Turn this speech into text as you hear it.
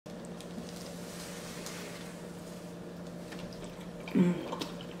Mm.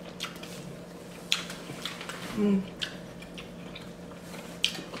 Mm.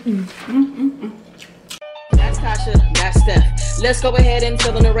 Mm. Mm. That's Tasha, that's Steph. Let's go ahead and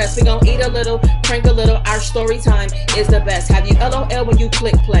fill in the rest. We gon' eat a little, prank a little. Our story time is the best. Have you LOL when you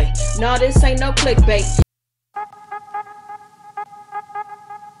click play? No, this ain't no clickbait.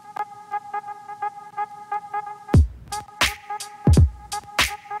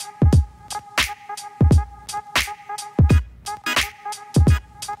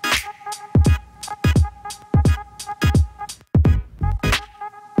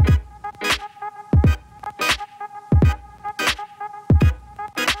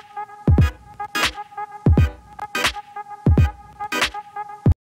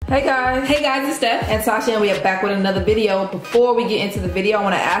 Hey guys, it's Steph and Tasha, and we are back with another video. Before we get into the video, I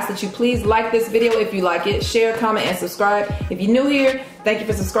want to ask that you please like this video if you like it, share, comment, and subscribe. If you're new here, thank you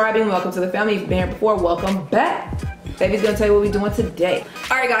for subscribing. Welcome to the family. If you've been here before, welcome back. Baby's gonna tell you what we're doing today.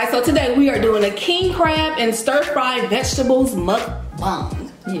 All right, guys. So today we are doing a king crab and stir-fried vegetables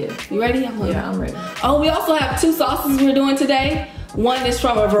mukbang. Yeah, you ready? I'm ready. Oh, we also have two sauces we're doing today. One is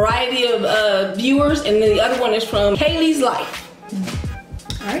from a variety of viewers, and then the other one is from Kaylee's Life.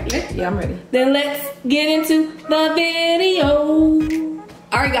 All right, ready? Yeah, I'm ready. Then let's get into the video.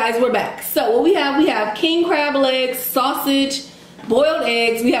 All right, guys, we're back. So what we have king crab legs, sausage, boiled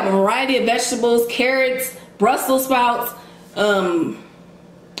eggs. We have a variety of vegetables, carrots, Brussels sprouts,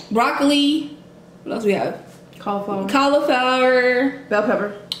 broccoli. What else we have? Cauliflower, bell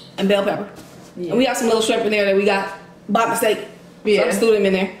pepper, and bell pepper. Yeah. And we have some little shrimp in there that we got by mistake. Yeah, so I just threw them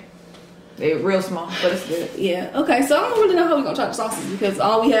in there. They're real small, but it's good. Yeah. Okay. So I don't really know how we're gonna try the sauces because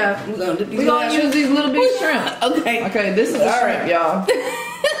all we have we're gonna use these little big shrimp. Okay. Okay. This is the shrimp, y'all.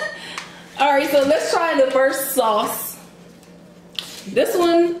 All right. So let's try the first sauce. This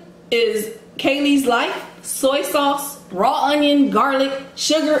one is Kaylee's Life soy sauce, raw onion, garlic,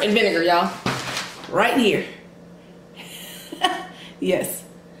 sugar, and vinegar, y'all. Right here. Yes.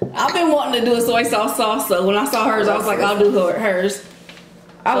 I've been wanting to do a soy sauce, so when I saw hers, I was like, I'll do hers.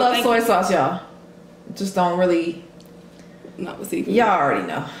 I love soy sauce, y'all. Just don't really. Not with seafood. Y'all already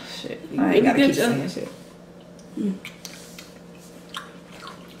know. Shit. I ain't gotta keep saying shit. Mm.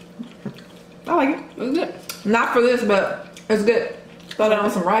 I like it. It's good. Not for this, but it's good. Throw that on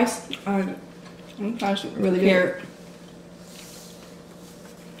some rice. I like it. Really good.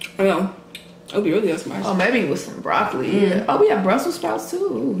 I know. It would be really good some rice. Oh, maybe with some broccoli. Mm. Yeah. Oh, we have Brussels sprouts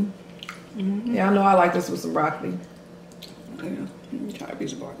too. Mm-hmm. Yeah, I know I like this with some broccoli. Yeah. Try a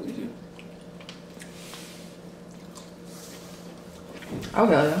piece of broccoli too. Oh,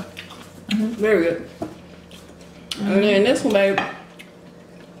 hell yeah. Mm-hmm. Very good. Mm-hmm. And then this one, babe.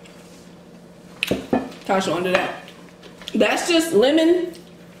 Tasha under that. That's just lemon,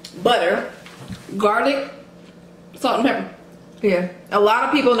 butter, garlic, salt, and pepper. Yeah. A lot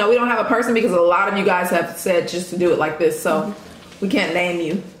of people know we don't have a person because a lot of you guys have said just to do it like this. So we can't name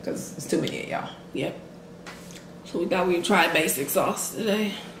you because it's too many of y'all. Yep. So we thought we'd try basic sauce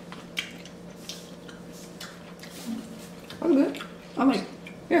today. That's good. I like it.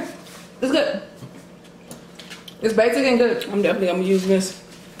 Yeah. It's good. It's basic and good. I'm definitely gonna use this.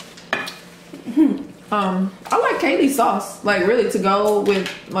 I like Kaylee's sauce. Like really to go with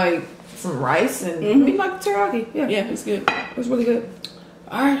like some rice and I mean like teriyaki. Yeah. Yeah, it's good. It's really good.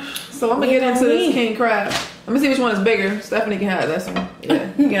 Alright. So I'm gonna get into this king crab. Let me see which one is bigger. Stephanie can have this one. Yeah,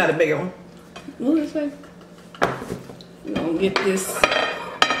 you can have the bigger one. Look this way. We're gonna get this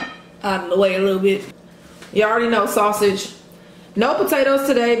out of the way a little bit. You already know sausage. No potatoes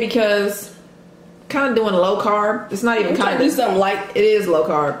today because kind of doing low carb. It's not even kind of. Do something light. It is low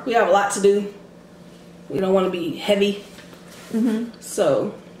carb. We have a lot to do. We don't want to be heavy.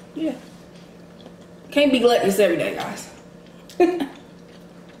 So, yeah. Can't be gluttonous every day, guys.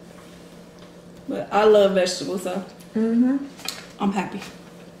 But I love vegetables, so I'm happy.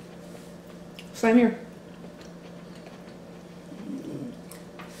 Same here.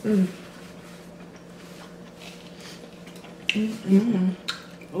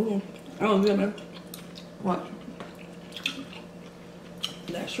 Oh, good, man. What?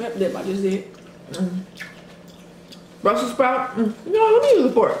 That shrimp dip I just did. Brussels sprout. No, let me use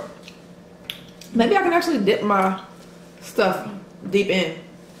the fork. Maybe I can actually dip my stuff deep in.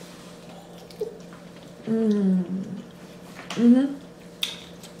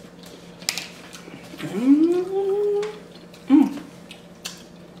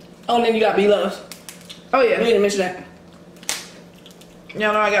 Oh, and then you got B-loves. Oh yeah. You didn't mention that.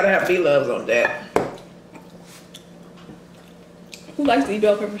 Y'all know I gotta have B-loves on that. Who likes to eat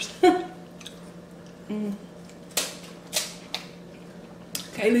bell peppers?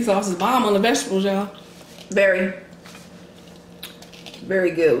 Kaylee sauce is bomb on the vegetables, y'all. Very.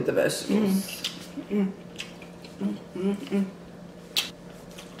 Very good with the vegetables.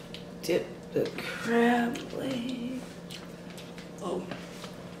 Dip the crab leg. Oh.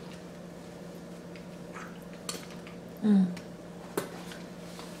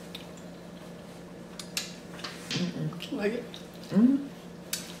 Like it?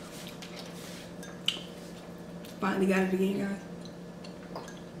 Finally got it again, guys.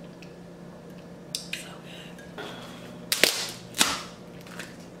 So good.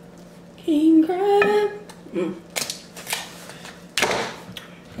 King crab.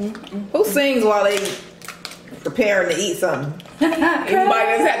 Who sings while they preparing to eat something? Everybody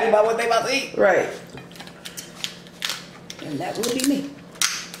that's happy about what they about to eat. Right. And that will be me.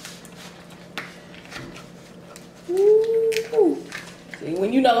 Ooh. See,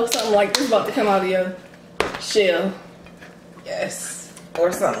 when you know something like this about to come out of your shell. Yes.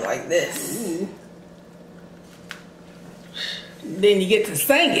 Or something like this. Ooh. Then you get to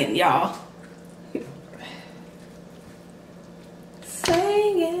singing, y'all.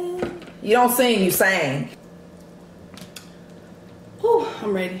 Singing. You don't sing, you sang. Ooh,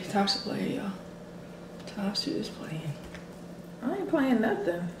 I'm ready. Tasha playing, y'all. Tasha is playing. I ain't playing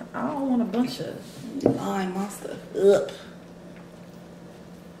nothing. I don't want a bunch of Line my stuff up.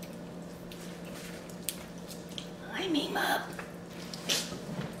 Line him up.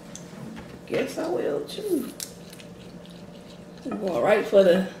 Guess I will too. I'm going right for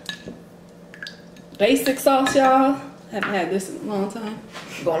the basic sauce, y'all. Haven't had this in a long time.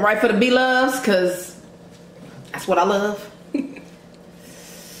 Going right for the B-loves, cause that's what I love.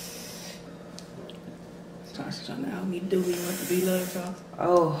 Tasha trying to help me do what the B-love sauce.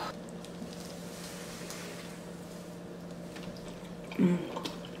 Oh.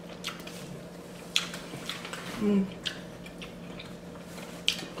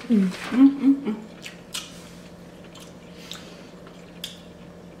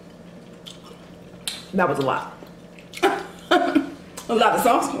 That was a lot. A lot of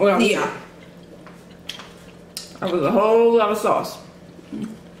sauce? Well, Yeah. That was a whole lot of sauce.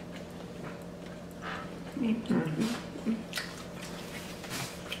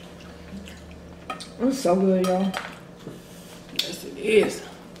 It's so good, y'all. Yes, it is.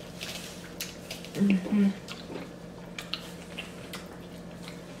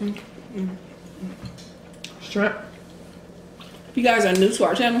 Shrimp. If you guys are new to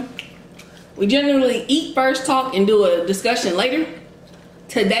our channel, we generally eat first, talk, and do a discussion later.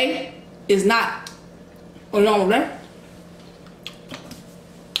 Today is not a normal day.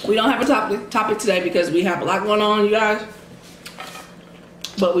 We don't have a topic today because we have a lot going on, you guys.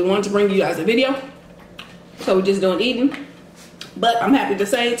 But we wanted to bring you guys a video. So we're just doing eating. But I'm happy to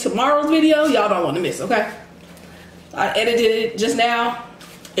say tomorrow's video, y'all don't want to miss, okay? I edited it just now.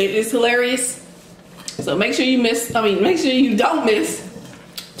 It is hilarious. So make sure you don't miss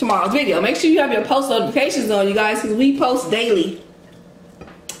tomorrow's video. Make sure you have your post notifications on, you guys, because we post daily.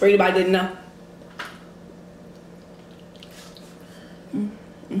 For anybody didn't know.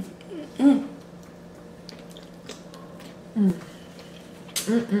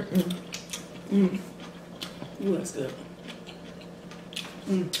 Ooh, that's good.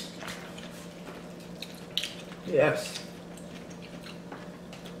 Yes.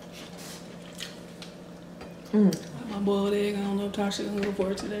 My boiled egg. I don't know if Tasha's gonna go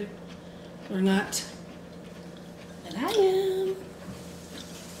for it today or not. And I am.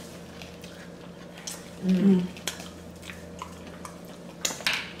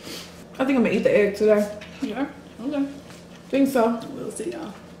 I think I'm gonna eat the egg today. Yeah. Okay. Think so. We'll see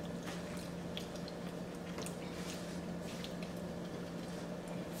y'all.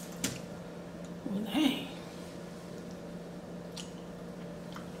 Well, dang.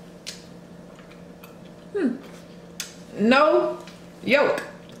 No yolk.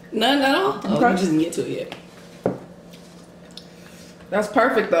 None at all? Oh, Okay. you just didn't get to it yet. That's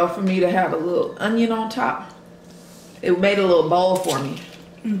perfect though for me to have a little onion on top. It made a little bowl for me.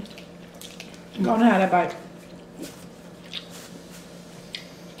 Go on and have that bite.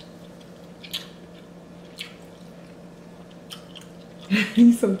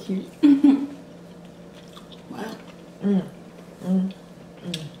 He's so cute. Wow.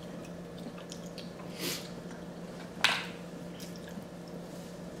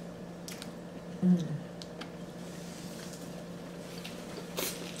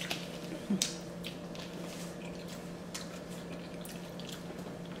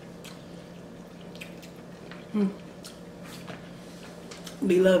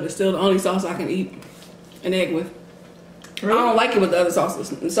 Beloved is still the only sauce I can eat an egg with. Really? I don't like it with the other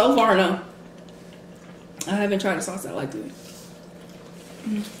sauces. So far, no. I haven't tried a sauce I like to eat.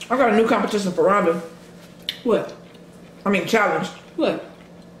 I got a new competition for ramen. What? I mean challenge. What?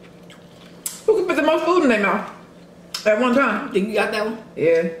 Who can fit the most food in their mouth at one time? Think you got that one?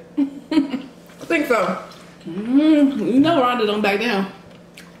 Yeah. I think so. You know Rhonda don't back down.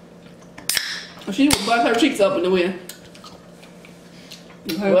 She would bust her cheeks up in the wind.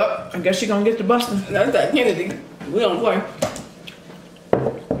 Okay. Well, I guess she gonna get the busting. That's that Kennedy. We don't play.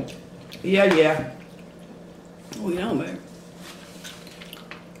 Yeah. We don't, babe.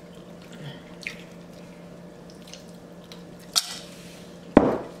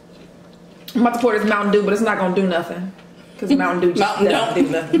 I'm about to pour this Mountain Dew, but it's not gonna do nothing. Because Mountain Dew just doesn't do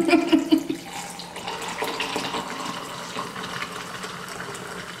nothing.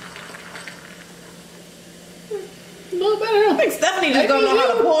 No better. I think Stephanie just don't know how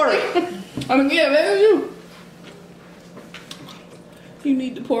to pour it. I mean, yeah, man, you. You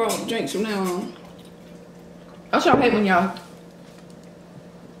need to pour out drinks from now on. That's y'all hate when y'all.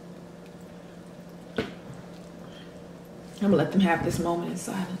 I'm gonna let them have this moment in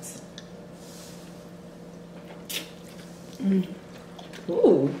silence.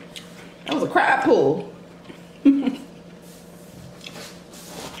 Ooh, that was a crab pull.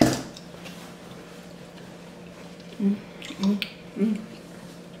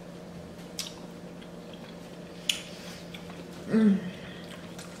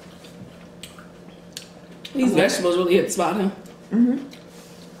 These vegetables really hit the spot, huh? And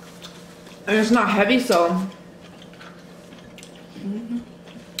it's not heavy, so I'm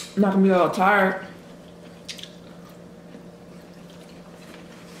not gonna be all tired.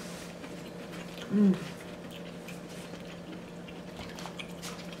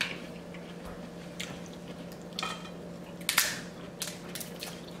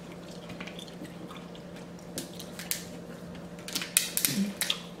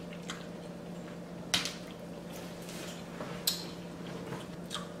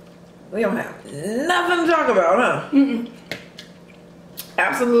 We don't have nothing to talk about, huh?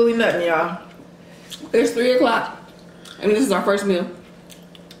 Absolutely nothing, y'all. It's 3 o'clock, and this is our first meal.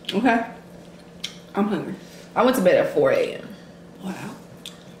 Okay? I'm hungry. I went to bed at 4 a.m. Wow.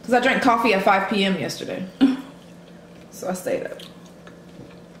 because I drank coffee at 5 p.m. yesterday. So I stayed up.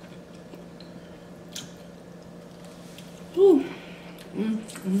 Ooh.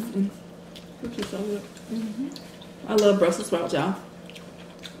 This is so good. I love Brussels sprouts, y'all.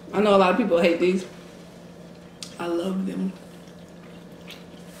 I know a lot of people hate these. I love them.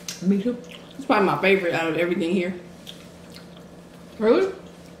 Me too. It's probably my favorite out of everything here. Really?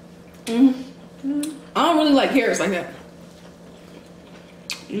 I don't really like carrots like that.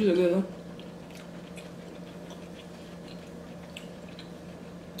 These are good though.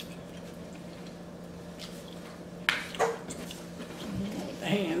 The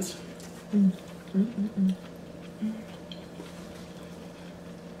hands.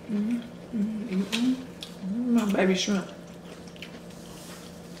 My baby shrimp.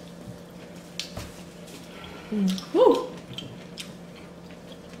 Whew.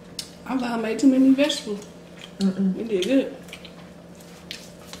 I thought I made too many vegetables. You did good.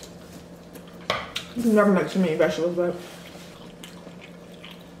 You can never make too many vegetables, but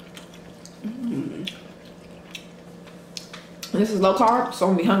this is low carb, so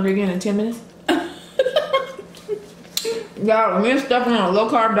I'm gonna be hungry again in 10 minutes. Y'all, me and Steph on a low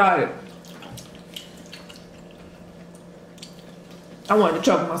carb diet. I wanted to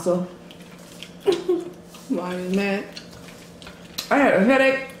choke myself. Why are you mad? I had a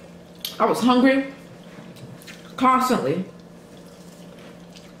headache. I was hungry constantly.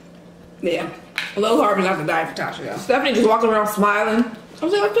 Yeah. Low carb is not the diet for Tasha, y'all. Stephanie just walking around smiling. I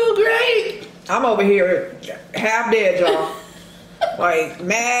was like, I feel great. I'm over here half dead, y'all. Like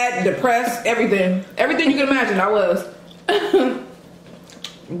mad, depressed, everything. Everything you can imagine, I was.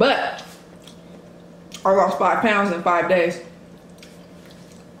 But I lost 5 pounds in 5 days.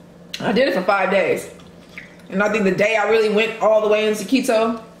 I did it for 5 days. And I think the day I really went all the way into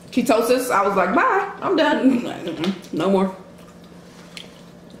ketosis, I was like, bye, I'm done. No more.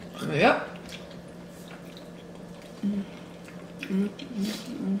 Yep.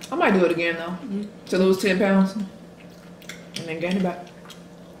 I might do it again though, to lose 10 pounds and then gain it back.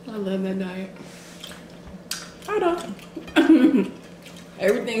 I love that diet. I don't.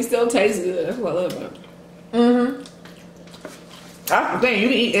 Everything still tastes good. That's what I love about it. That's the thing. You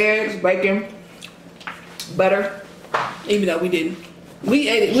can eat eggs, bacon, butter. Even though we didn't. We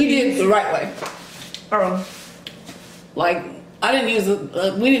ate it. We did it the right way. Like, I didn't use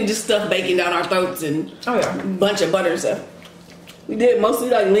we didn't just stuff bacon down our throats and a bunch of butter and stuff. We did mostly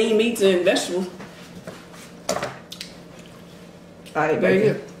like lean meats and vegetables. I ate Very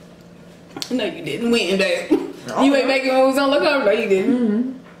bacon. good. No, you didn't. We ain't bad. You ain't making when we was on look over. No, you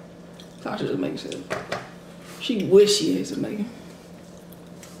didn't. Tasha just making sure. She wish she had some bacon.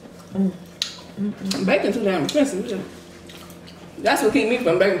 Bacon too damn expensive. That's what keep me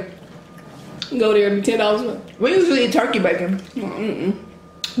from bacon. Go there and be $10. We usually eat turkey bacon.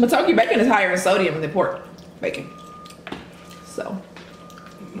 But turkey bacon is higher in sodium than pork bacon. So.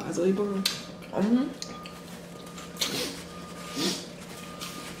 Might as well eat pork.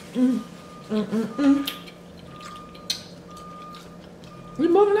 You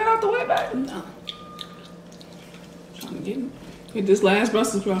moving that out the way, baby? No. Trying to get this last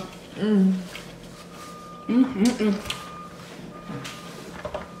Brussels sprout.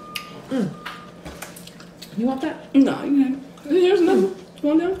 You want that? No, you can. Here's another one.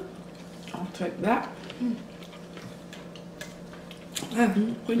 One down. I'll take that.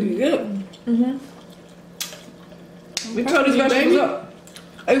 Pretty good. We cut these vegetables up.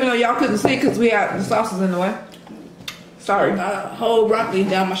 Even though y'all couldn't see because we had the sauces in the way. Sorry. Whole broccoli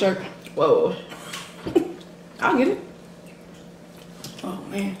down my shirt. Whoa. I'll get it. Oh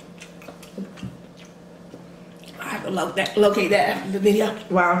man. I have to locate that after the video.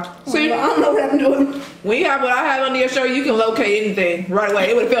 Wow. See, I don't know what I'm doing. when you have what I have under your shirt, you can locate anything right away.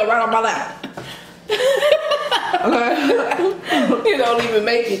 It would have fell right on my lap. Okay. You don't even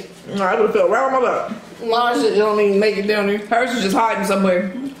make it. Alright, it would have fell right on my lap. My shit don't even make it down there. Hers is just hiding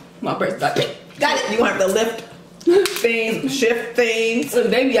somewhere. My purse got it. Got it. You gonna have to lift things, shift things. So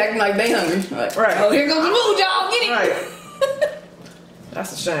they be acting like they hungry. Like, Right. oh, here goes the food, y'all. Get it. Right.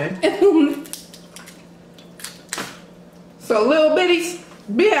 That's a shame. So little bitties,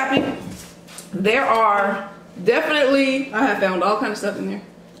 be happy. There are definitely I have found all kind of stuff in there.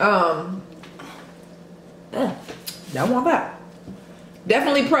 Don't want that.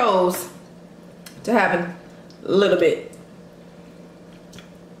 Definitely pros to having a little bit.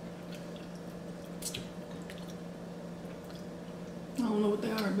 I don't know what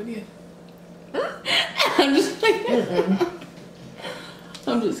they are, but yeah. I'm just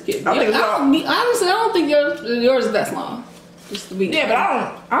I'm just kidding. I think honestly, I don't think yours is that small. Just to be Yeah, but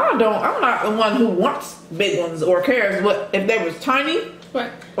I'm not the one who wants big ones or cares what if they was tiny.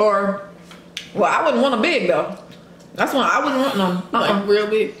 Right. Or, well, I wouldn't want them big though. That's why I wouldn't want them. Like real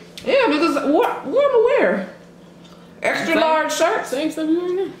big. Yeah, because what am I wear? Extra large shirts. Same stuff you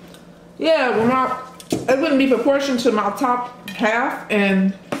wearing now. Yeah, well, it wouldn't be proportioned to my top half,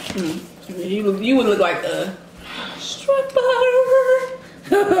 and You would look like a stripper.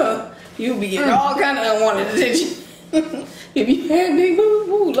 You'd be getting all kind of unwanted attention. If you had big boobs,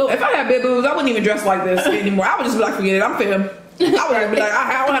 ooh, Lord. if I had big boobs, I wouldn't even dress like this anymore. I would just be like, forget it, I'm femme. I would be like,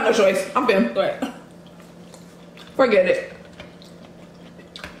 I don't have no choice. I'm femme. Right. Forget it.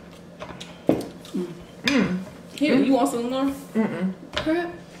 Here, you want some more?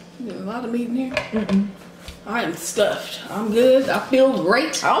 Crap. There's a lot of meat in here. I am stuffed. I'm good. I feel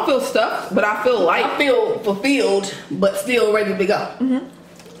great. I don't feel stuffed, but I feel light. I feel fulfilled, but still ready to go.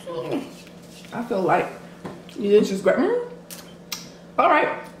 I feel light. You Which is great. All right,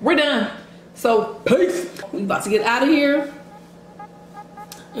 we're done. So, peace. We about to get out of here.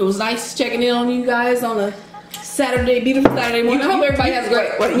 It was nice checking in on you guys on a Saturday, beautiful Saturday morning. I hope everybody has a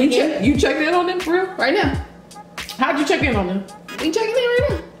great weekend. You checked in on them for real? Right now. How'd you check in on them? We checking in right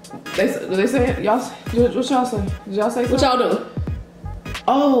now. Did they say it? Y'all, what y'all say? Did y'all say something? What y'all doing?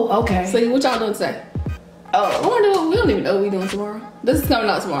 Oh, okay. See, what y'all doing today? Oh, We don't even know what we doing tomorrow. This is coming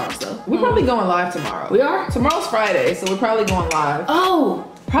out tomorrow, so. we're probably going live tomorrow. We are? Tomorrow's Friday, so we're probably going live. Oh,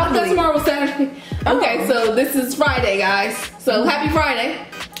 Probably. I thought tomorrow was Saturday. Okay, so this is Friday, guys. So happy Friday.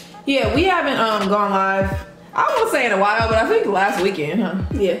 Yeah, we haven't gone live. I won't say in a while, but I think last weekend, huh?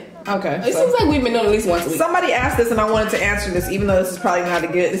 Yeah. Okay. It seems like we've been doing at least once a week. Somebody asked this, and I wanted to answer this, even though this is probably not a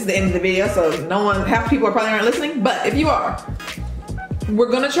good. This is the end of the video, so half people are probably aren't listening. But if you are,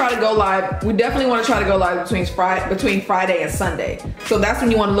 we're gonna try to go live. We definitely want to try to go live between Friday and Sunday. So that's when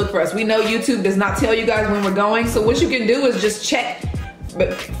you want to look for us. We know YouTube does not tell you guys when we're going, so what you can do is just check.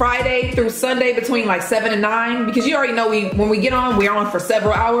 But Friday through Sunday between like 7 and 9, because you already know when we get on, we're on for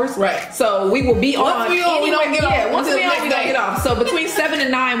several hours. Right. So we will be Once on. we on, we don't get off. Yeah, once Until we on, next we don't day. get off. So between 7 and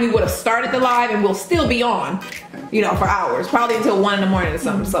 9, we would have started the live, and we'll still be on, for hours, probably until 1 in the morning or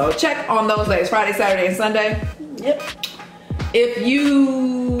something. So check on those days, Friday, Saturday, and Sunday. Yep. If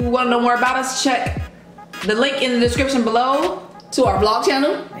you want to know more about us, check the link in the description below. To our vlog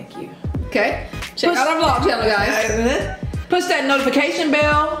channel. Thank you. Okay. Check out our vlog channel, guys. Push that notification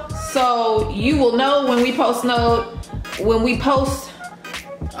bell so you will know when we post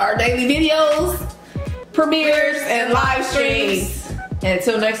Our daily videos, premieres, and live streams. And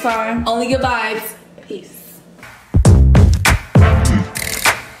until next time, Only good vibes.